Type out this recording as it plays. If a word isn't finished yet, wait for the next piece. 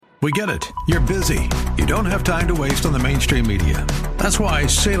We get it. You're busy. You don't have time to waste on the mainstream media. That's why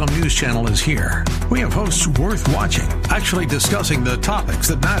Salem News Channel is here. We have hosts worth watching, actually discussing the topics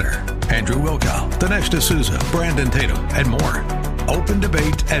that matter. Andrew Wilkow, Dinesh D'Souza, Brandon Tatum, and more. Open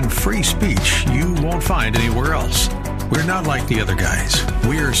debate and free speech you won't find anywhere else. We're not like the other guys.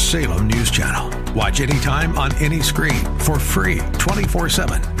 We're Salem News Channel. Watch anytime on any screen for free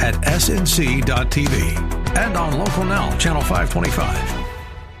 24/7 at snc.tv and on Local Now, Channel 525.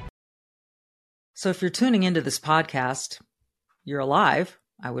 So if you're tuning into this podcast, you're alive,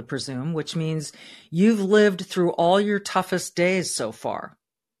 I would presume, which means you've lived through all your toughest days so far.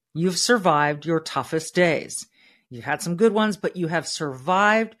 You've survived your toughest days. You've had some good ones, but you have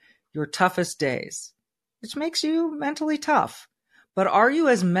survived your toughest days, which makes you mentally tough. But are you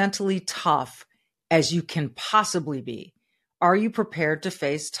as mentally tough as you can possibly be? Are you prepared to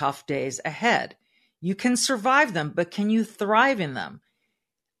face tough days ahead? You can survive them, but can you thrive in them?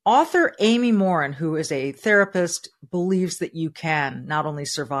 Author Amy Morin, who is a therapist, believes that you can not only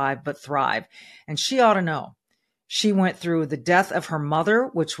survive, but thrive. And she ought to know. She went through the death of her mother,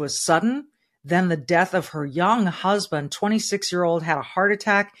 which was sudden, then the death of her young husband, 26-year-old, had a heart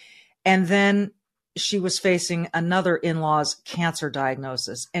attack, and then she was facing another in-law's cancer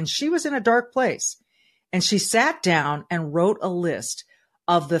diagnosis. And she was in a dark place. And she sat down and wrote a list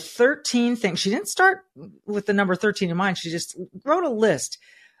of the 13 things. She didn't start with the number 13 in mind. She just wrote a list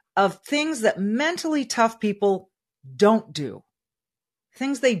of things that mentally tough people don't do.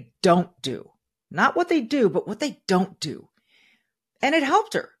 Things they don't do. Not what they do, but what they don't do. And it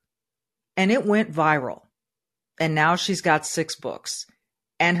helped her. And it went viral. And now she's got 6 books.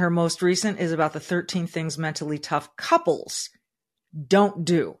 And her most recent is about the 13 things mentally tough couples don't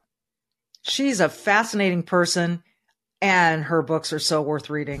do. She's a fascinating person, and her books are so worth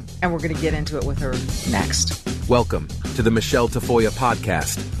reading. And we're going to get into it with her next. Welcome to the Michelle Tafoya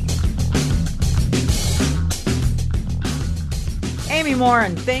Podcast. Amy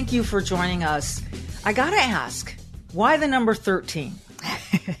Morin, thank you for joining us. I got to ask, why the number 13?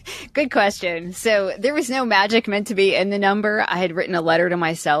 Good question. So there was no magic meant to be in the number. I had written a letter to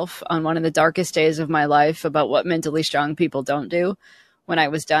myself on one of the darkest days of my life about what mentally strong people don't do. When I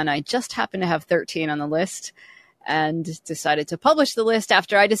was done, I just happened to have 13 on the list and decided to publish the list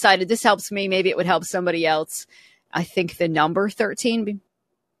after I decided this helps me. Maybe it would help somebody else. I think the number 13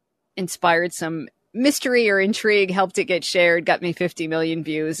 inspired some mystery or intrigue, helped it get shared, got me 50 million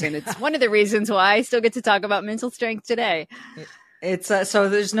views. And it's one of the reasons why I still get to talk about mental strength today. It's so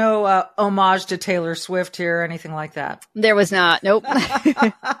there's no homage to Taylor Swift here or anything like that. There was not. Nope.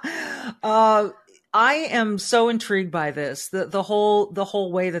 I am so intrigued by this. The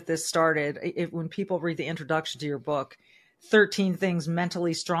whole way that this started. When people read the introduction to your book, 13 things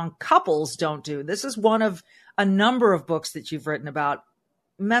mentally strong couples don't do. This is one of a number of books that you've written about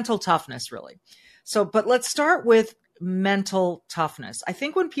mental toughness, really. So, but let's start with mental toughness. I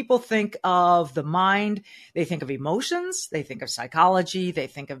think when people think of the mind, they think of emotions, they think of psychology, they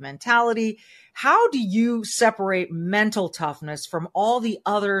think of mentality. How do you separate mental toughness from all the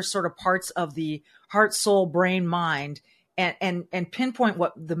other sort of parts of the heart, soul, brain, mind, and pinpoint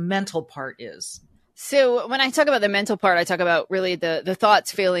what the mental part is? So when I talk about the mental part, I talk about really the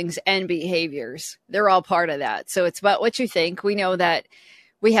thoughts, feelings, and behaviors. They're all part of that. So it's about what you think. We know that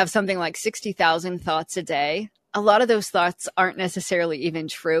we have something like 60,000 thoughts a day. A lot of those thoughts aren't necessarily even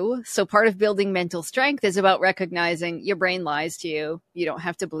true. So part of building mental strength is about recognizing your brain lies to you. You don't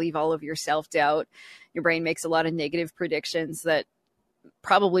have to believe all of your self-doubt. Your brain makes a lot of negative predictions that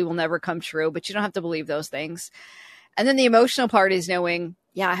probably will never come true, but you don't have to believe those things. And then the emotional part is knowing,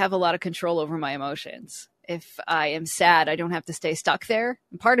 yeah, I have a lot of control over my emotions. If I am sad, I don't have to stay stuck there.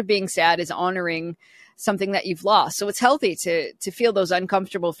 And part of being sad is honoring something that you've lost. So it's healthy to feel those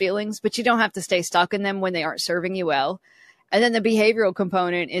uncomfortable feelings, but you don't have to stay stuck in them when they aren't serving you well. And then the behavioral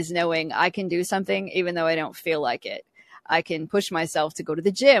component is knowing I can do something even though I don't feel like it. I can push myself to go to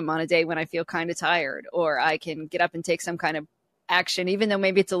the gym on a day when I feel kind of tired, or I can get up and take some kind of action, even though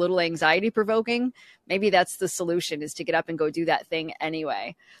maybe it's a little anxiety provoking. Maybe that's the solution, is to get up and go do that thing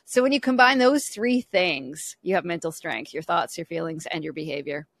anyway. So when you combine those 3 things, you have mental strength: your thoughts, your feelings, and your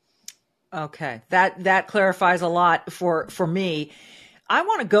behavior. Okay. That clarifies a lot for me. I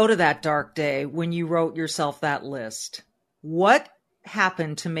want to go to that dark day when you wrote yourself that list. What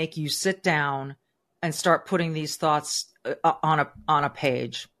happened to make you sit down and start putting these thoughts on a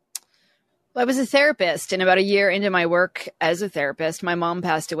page? Well, I was a therapist, and about a year into my work as a therapist, my mom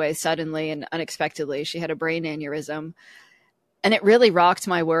passed away suddenly and unexpectedly. She had a brain aneurysm, and it really rocked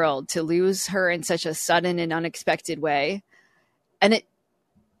my world to lose her in such a sudden and unexpected way. And it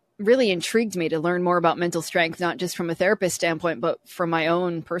really intrigued me to learn more about mental strength, not just from a therapist standpoint, but from my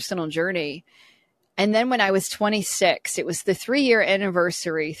own personal journey. And then when I was 26, it was the 3-year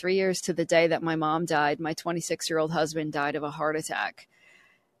anniversary, 3 years to the day that my mom died. My 26-year-old husband died of a heart attack.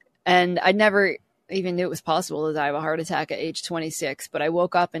 And I never even knew it was possible to die of a heart attack at age 26. But I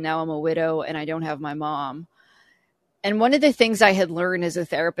woke up and now I'm a widow and I don't have my mom. And one of the things I had learned as a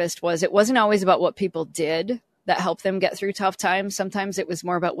therapist was it wasn't always about what people did that helped them get through tough times. Sometimes it was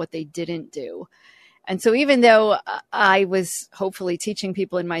more about what they didn't do. And so even though I was hopefully teaching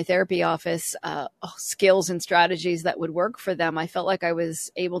people in my therapy office skills and strategies that would work for them, I felt like I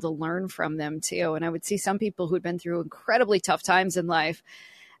was able to learn from them too. And I would see some people who'd been through incredibly tough times in life,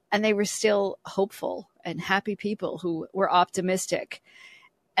 and they were still hopeful and happy people who were optimistic.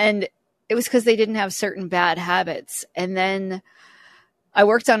 And it was because they didn't have certain bad habits. And then I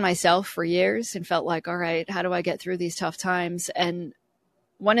worked on myself for years and felt like, all right, how do I get through these tough times? And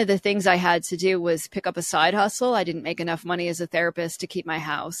one of the things I had to do was pick up a side hustle. I didn't make enough money as a therapist to keep my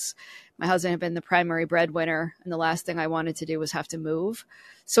house. My husband had been the primary breadwinner, and the last thing I wanted to do was have to move.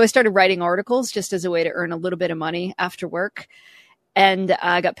 So I started writing articles just as a way to earn a little bit of money after work. And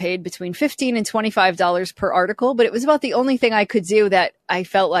I got paid between $15 and $25 per article, but it was about the only thing I could do that I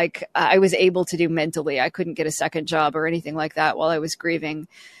felt like I was able to do mentally. I couldn't get a second job or anything like that while I was grieving.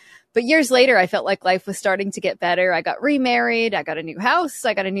 But years later, I felt like life was starting to get better. I got remarried. I got a new house.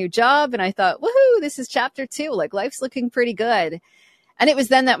 I got a new job. And I thought, woohoo, this is chapter 2. Like, life's looking pretty good. And it was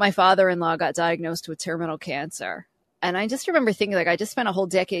then that my father-in-law got diagnosed with terminal cancer. And I just remember thinking, like, I just spent a whole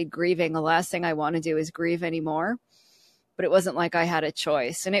decade grieving. The last thing I want to do is grieve anymore. But it wasn't like I had a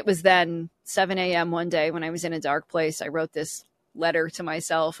choice. And it was then 7 a.m. one day when I was in a dark place, I wrote this letter to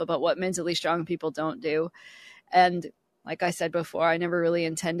myself about what mentally strong people don't do. And like I said before, I never really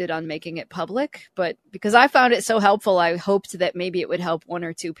intended on making it public, but because I found it so helpful, I hoped that maybe it would help 1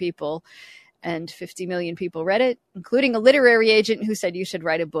 or 2 people. And 50 million people read it, including a literary agent who said you should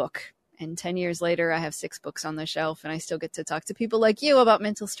write a book. And 10 years later, I have 6 books on the shelf, and I still get to talk to people like you about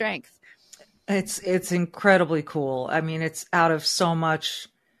mental strength. It's incredibly cool. I mean, it's out of so much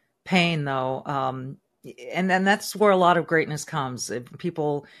pain, though. And then that's where a lot of greatness comes.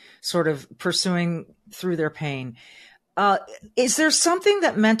 People sort of pursuing through their pain. Is there something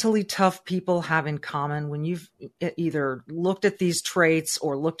that mentally tough people have in common when you've either looked at these traits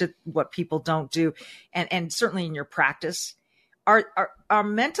or looked at what people don't do? And certainly in your practice, are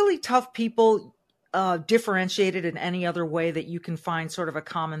mentally tough people differentiated in any other way that you can find sort of a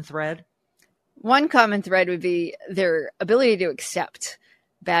common thread? One common thread would be their ability to accept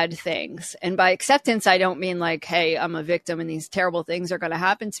bad things. And by acceptance, I don't mean like, hey, I'm a victim and these terrible things are going to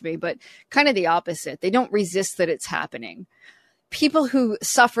happen to me, but kind of the opposite. They don't resist that it's happening. People who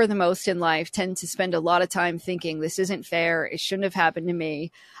suffer the most in life tend to spend a lot of time thinking, this isn't fair. It shouldn't have happened to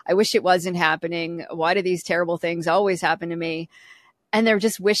me. I wish it wasn't happening. Why do these terrible things always happen to me? And they're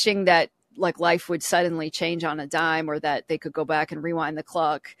just wishing that like life would suddenly change on a dime or that they could go back and rewind the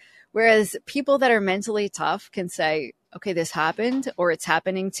clock. Whereas people that are mentally tough can say, okay, this happened or it's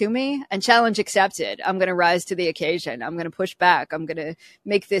happening to me, and challenge accepted. I'm going to rise to the occasion. I'm going to push back. I'm going to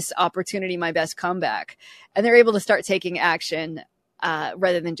make this opportunity my best comeback. And they're able to start taking action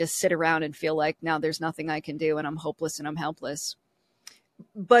rather than just sit around and feel like now there's nothing I can do and I'm hopeless and I'm helpless.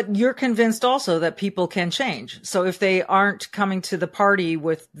 But you're convinced also that people can change. So if they aren't coming to the party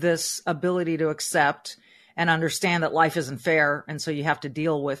with this ability to accept and understand that life isn't fair, and so you have to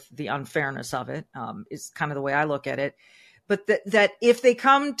deal with the unfairness of it, is kind of the way I look at it. But that if they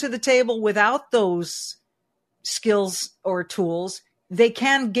come to the table without those skills or tools, they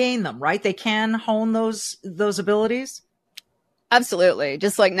can gain them, right? They can hone those abilities. Absolutely.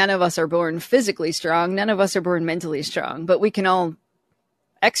 Just like none of us are born physically strong, none of us are born mentally strong, but we can all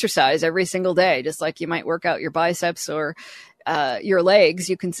exercise every single day, just like you might work out your biceps or your legs.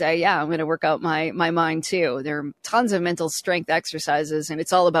 You can say, yeah, I'm going to work out my mind too. There are tons of mental strength exercises, and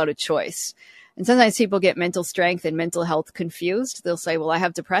it's all about a choice. And sometimes people get mental strength and mental health confused. They'll say, well, I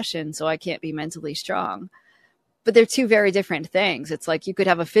have depression, so I can't be mentally strong. But they're two very different things. It's like you could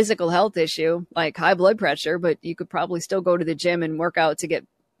have a physical health issue like high blood pressure, but you could probably still go to the gym and work out to get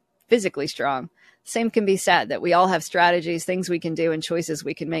physically strong. Same can be said, that we all have strategies, things we can do, and choices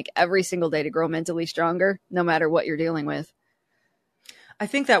we can make every single day to grow mentally stronger, no matter what you're dealing with. I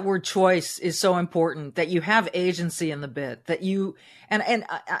think that word choice is so important, that you have agency in the bit, that you, and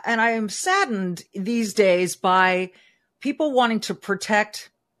I am saddened these days by people wanting to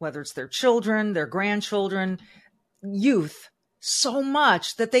protect, whether it's their children, their grandchildren, youth, so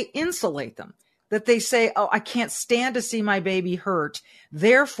much that they insulate them, that they say, oh, I can't stand to see my baby hurt.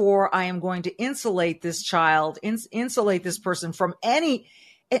 Therefore, I am going to insulate this child, insulate this person from any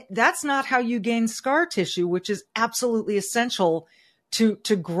that's not how you gain scar tissue, which is absolutely essential to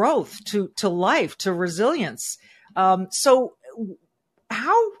growth, to life, to resilience. So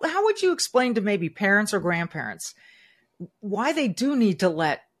how would you explain to maybe parents or grandparents why they do need to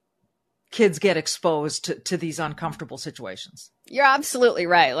let kids get exposed to these uncomfortable situations? You're absolutely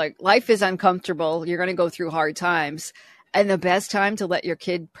right. Like, life is uncomfortable. You're going to go through hard times. And the best time to let your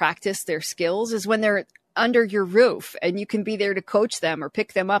kid practice their skills is when they're under your roof and you can be there to coach them or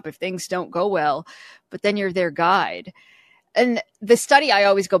pick them up if things don't go well, but then you're their guide. And the study I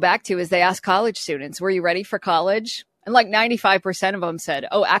always go back to is they ask college students, were you ready for college? And like 95% of them said,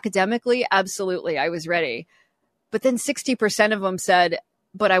 oh, academically, absolutely, I was ready. But then 60% of them said,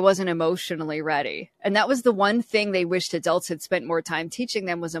 but I wasn't emotionally ready. And that was the one thing they wished adults had spent more time teaching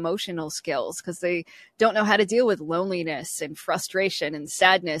them, was emotional skills, because they don't know how to deal with loneliness and frustration and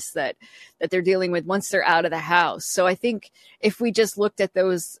sadness that they're dealing with once they're out of the house. So I think if we just looked at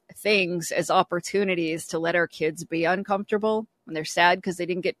those things as opportunities to let our kids be uncomfortable when they're sad because they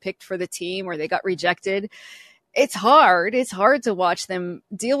didn't get picked for the team or they got rejected, it's hard. It's hard to watch them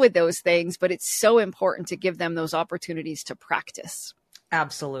deal with those things, but it's so important to give them those opportunities to practice.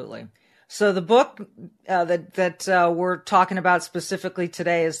 Absolutely. So the book that we're talking about specifically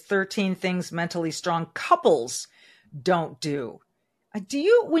today is 13 Things Mentally Strong Couples Don't Do.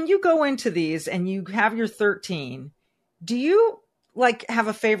 When you go into these and you have your 13, do you like have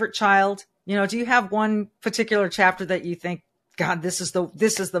a favorite child? Do you have one particular chapter that you think, God, this is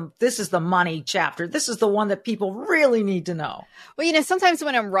the money chapter. This is the one that people really need to know? Well, sometimes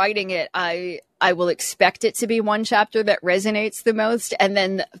when I'm writing it, I will expect it to be one chapter that resonates the most. And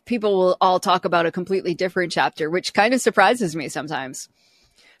then people will all talk about a completely different chapter, which kind of surprises me sometimes.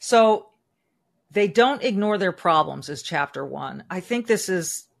 So they don't ignore their problems is chapter 1. I think this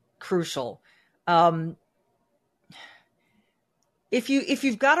is crucial. If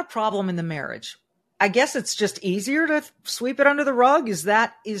you've got a problem in the marriage, I guess it's just easier to sweep it under the rug. Is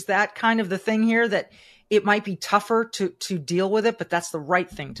that kind of the thing here, that it might be tougher to deal with it, but that's the right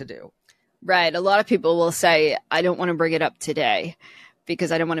thing to do? Right. A lot of people will say, I don't want to bring it up today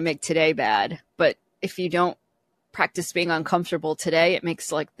because I don't want to make today bad. But if you don't practice being uncomfortable today, it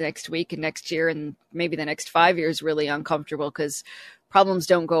makes like the next week and next year and maybe the next 5 years really uncomfortable, because problems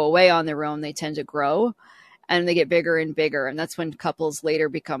don't go away on their own. They tend to grow. And they get bigger and bigger. And that's when couples later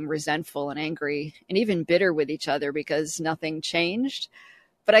become resentful and angry and even bitter with each other because nothing changed.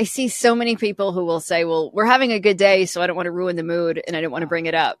 But I see so many people who will say, well, we're having a good day, so I don't want to ruin the mood and I don't want to bring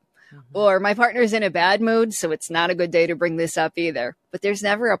it up. Mm-hmm. Or my partner's in a bad mood, so it's not a good day to bring this up either. But there's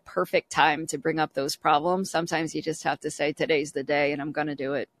never a perfect time to bring up those problems. Sometimes you just have to say, today's the day and I'm going to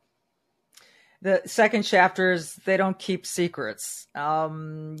do it. The second chapter is they don't keep secrets.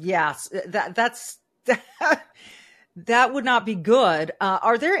 Yes, that's that would not be good.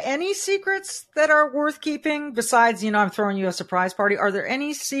 Are there any secrets that are worth keeping besides, I'm throwing you a surprise party? Are there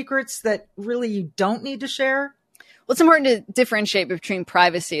any secrets that really you don't need to share? Well, it's important to differentiate between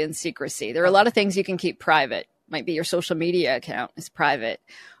privacy and secrecy. There are a lot of things you can keep private. Might be your social media account is private,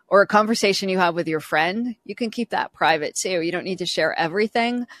 or a conversation you have with your friend. You can keep that private too. You don't need to share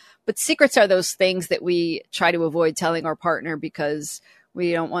everything, but secrets are those things that we try to avoid telling our partner because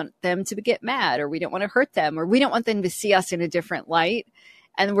we don't want them to get mad, or we don't want to hurt them, or we don't want them to see us in a different light.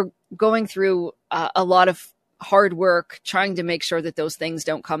 And we're going through a lot of hard work trying to make sure that those things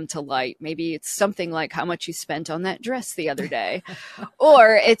don't come to light. Maybe it's something like how much you spent on that dress the other day.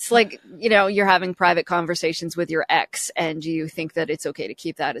 Or it's like, you're having private conversations with your ex and you think that it's okay to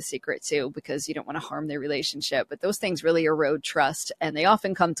keep that a secret too, because you don't want to harm their relationship. But those things really erode trust, and they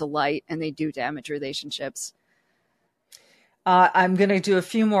often come to light and they do damage relationships. I'm going to do a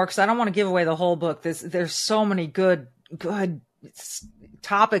few more because I don't want to give away the whole book. There's so many good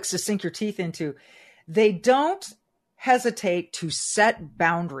topics to sink your teeth into. They don't hesitate to set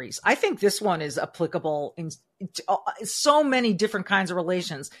boundaries. I think this one is applicable in so many different kinds of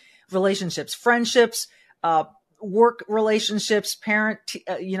relationships, friendships, work relationships,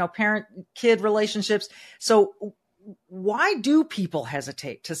 parent-kid relationships. So why do people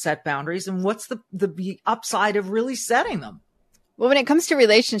hesitate to set boundaries, and what's the upside of really setting them? Well, when it comes to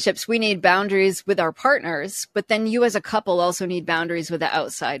relationships, we need boundaries with our partners, but then you as a couple also need boundaries with the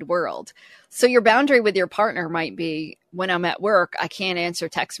outside world. So your boundary with your partner might be, when I'm at work, I can't answer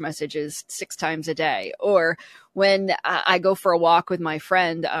text messages 6 times a day. Or when I go for a walk with my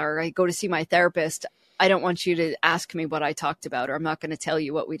friend, or I go to see my therapist, I don't want you to ask me what I talked about, or I'm not going to tell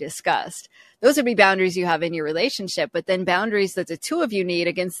you what we discussed. Those would be boundaries you have in your relationship. But then boundaries that the two of you need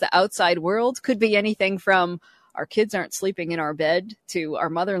against the outside world could be anything from, our kids aren't sleeping in our bed, to our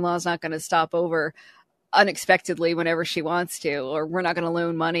mother-in-law is not going to stop over unexpectedly whenever she wants to, or we're not going to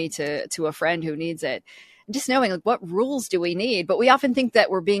loan money to a friend who needs it. Just knowing, like, what rules do we need? But we often think that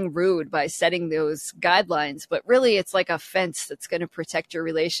we're being rude by setting those guidelines, but really it's like a fence that's going to protect your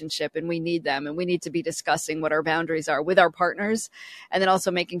relationship, and we need them, and we need to be discussing what our boundaries are with our partners, and then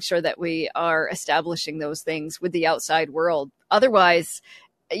also making sure that we are establishing those things with the outside world. Otherwise,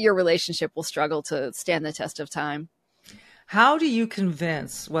 your relationship will struggle to stand the test of time. How do you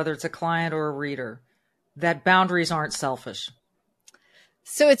convince, whether it's a client or a reader, that boundaries aren't selfish?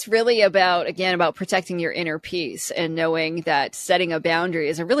 So it's really about protecting your inner peace and knowing that setting a boundary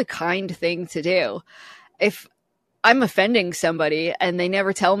is a really kind thing to do. If I'm offending somebody and they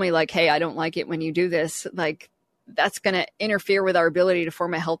never tell me, like, hey, I don't like it when you do this, like, that's going to interfere with our ability to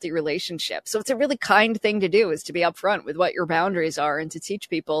form a healthy relationship. So it's a really kind thing to do, is to be upfront with what your boundaries are and to teach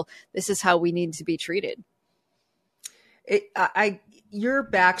people this is how we need to be treated. Your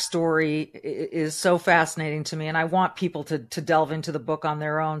backstory is so fascinating to me, and I want people to delve into the book on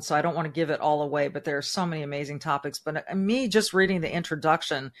their own, so I don't want to give it all away, but there are so many amazing topics. But me just reading the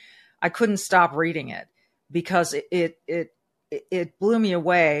introduction, I couldn't stop reading it because it blew me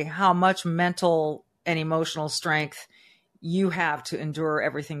away how much mental and emotional strength you have to endure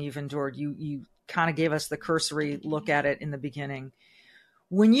everything you've endured. You kind of gave us the cursory look at it in the beginning.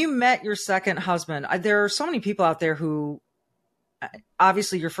 When you met your second husband, there are so many people out there who,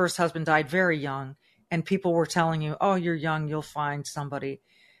 obviously your first husband died very young, and people were telling you, oh, you're young, you'll find somebody.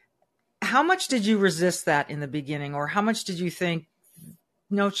 How much did you resist that in the beginning? Or how much did you think,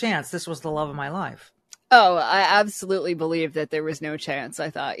 no chance, this was the love of my life? Oh, I absolutely believed that there was no chance. I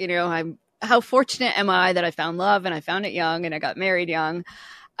thought, how fortunate am I that I found love, and I found it young, and I got married young.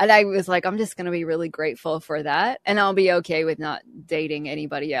 And I was like, I'm just going to be really grateful for that. And I'll be okay with not dating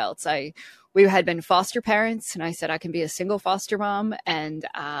anybody else. We had been foster parents, and I said I can be a single foster mom, and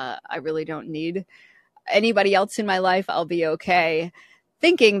I really don't need anybody else in my life. I'll be okay,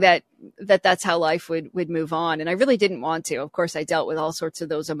 thinking that's how life would move on. And I really didn't want to. Of course, I dealt with all sorts of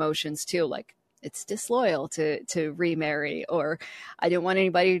those emotions too, like it's disloyal to remarry, or I didn't want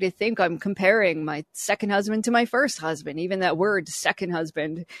anybody to think I'm comparing my second husband to my first husband. Even that word second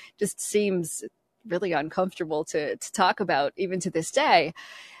husband just seems really uncomfortable to talk about even to this day.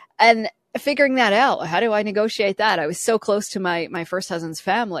 And figuring that out, how do I negotiate that? I was so close to my first husband's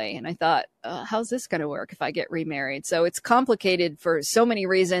family, and I thought, how's this going to work if I get remarried? So it's complicated for so many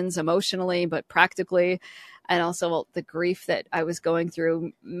reasons, emotionally, but practically. And also the grief that I was going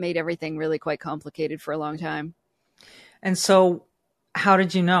through made everything really quite complicated for a long time. And so how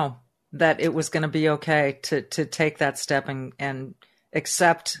did you know that it was going to be okay to take that step and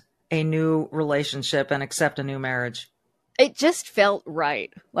accept a new relationship and accept a new marriage? It just felt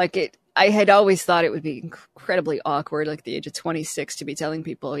right. I had always thought it would be incredibly awkward, like at the age of 26, to be telling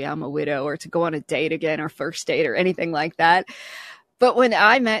people, yeah, I'm a widow, or to go on a date again, or first date, or anything like that. But when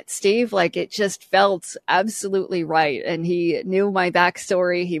I met Steve, it just felt absolutely right. And he knew my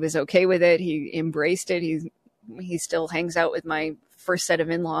backstory. He was okay with it. He embraced it. He still hangs out with my first set of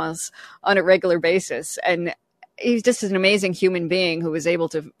in-laws on a regular basis. And he's just an amazing human being who was able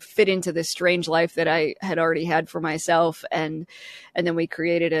to fit into this strange life that I had already had for myself. And then we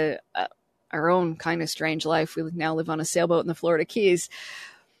created our own kind of strange life. We now live on a sailboat in the Florida Keys.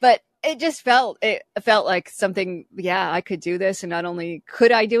 But it felt like something, yeah, I could do this. And not only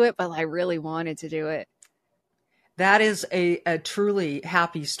could I do it, but I really wanted to do it. That is a truly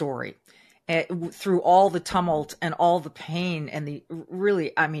happy story. Through all the tumult and all the pain and the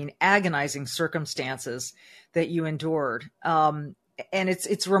really, agonizing circumstances that you endured. And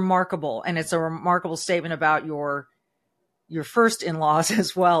it's remarkable. And it's a remarkable statement about your first in-laws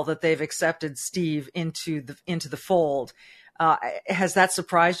as well, that they've accepted Steve into the fold. Has that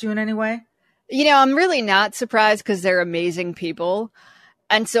surprised you in any way? I'm really not surprised, because they're amazing people.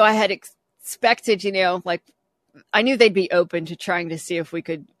 And so I had expected, I knew they'd be open to trying to see if we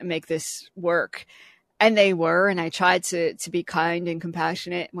could make this work. And they were. And I tried to be kind and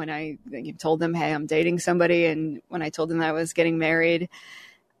compassionate when I told them, hey, I'm dating somebody. And when I told them I was getting married,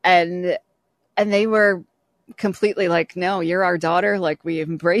 and they were completely like, no, you're our daughter. We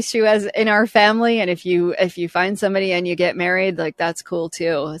embrace you as in our family. And if you find somebody and you get married, that's cool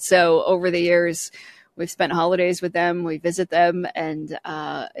too. So over the years, we've spent holidays with them. We visit them. And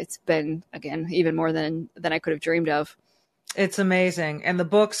it's been, again, even more than I could have dreamed of. It's amazing. And the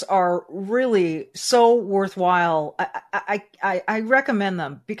books are really so worthwhile. I recommend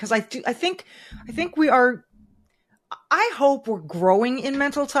them, because I think we are, I hope we're growing in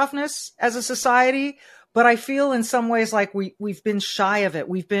mental toughness as a society. But I feel in some ways like we've been shy of it.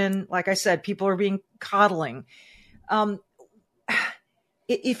 We've been, like I said, people are being coddling.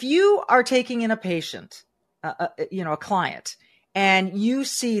 if you are taking in a patient, a client, and you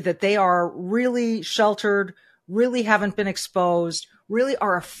see that they are really sheltered, really haven't been exposed, really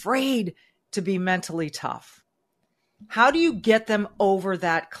are afraid to be mentally tough, how do you get them over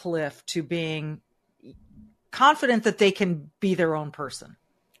that cliff to being confident that they can be their own person?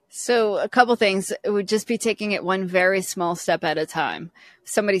 So a couple things. It would just be taking it one very small step at a time. If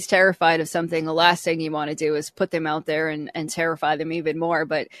somebody's terrified of something, the last thing you want to do is put them out there and terrify them even more.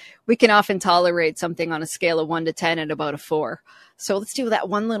 But we can often tolerate something on a scale of 1 to 10 at about a 4. So let's do that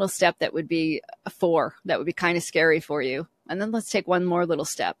one little step that would be a 4. That would be kind of scary for you. And then let's take one more little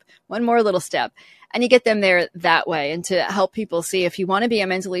step. And you get them there that way. And to help people see, if you want to be a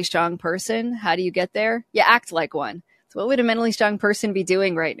mentally strong person, how do you get there? You act like one. So what would a mentally strong person be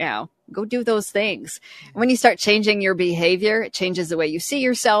doing right now? Go do those things. And when you start changing your behavior, it changes the way you see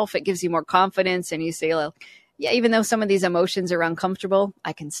yourself. It gives you more confidence. And you say, well, yeah, even though some of these emotions are uncomfortable,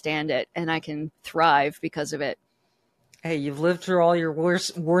 I can stand it and I can thrive because of it. Hey, you've lived through all your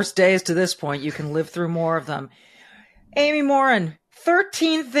worst days to this point. You can live through more of them. Amy Morin,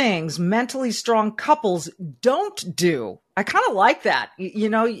 13 things mentally strong couples don't do. I kind of like that.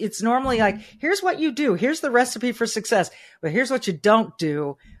 It's normally like, here's what you do. Here's the recipe for success. But here's what you don't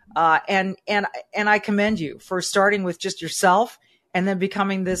do. And I commend you for starting with just yourself and then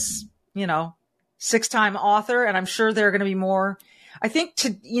becoming this, 6-time author. And I'm sure there are going to be more. I think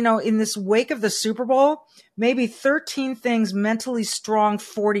in this wake of the Super Bowl, maybe 13 things mentally strong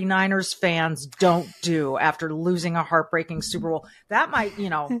 49ers fans don't do after losing a heartbreaking Super Bowl. That might,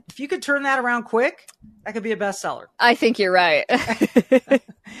 if you could turn that around quick, that could be a bestseller. I think you're right.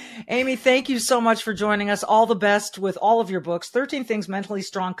 Amy, thank you so much for joining us. All the best with all of your books. 13 Things Mentally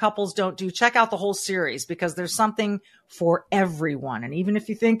Strong Couples Don't Do. Check out the whole series because there's something for everyone. And even if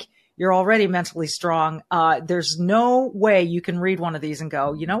you think you're already mentally strong, there's no way you can read one of these and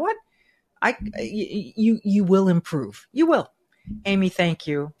go, you know what? You will improve. You will. Amy, thank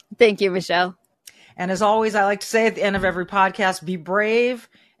you. Thank you, Michelle. And as always, I like to say at the end of every podcast, be brave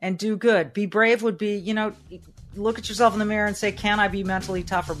and do good. Be brave would be, look at yourself in the mirror and say, can I be mentally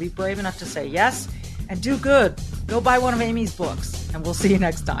tough? Or be brave enough to say yes, and do good. Go buy one of Amy's books, and we'll see you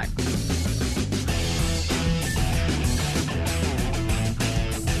next time.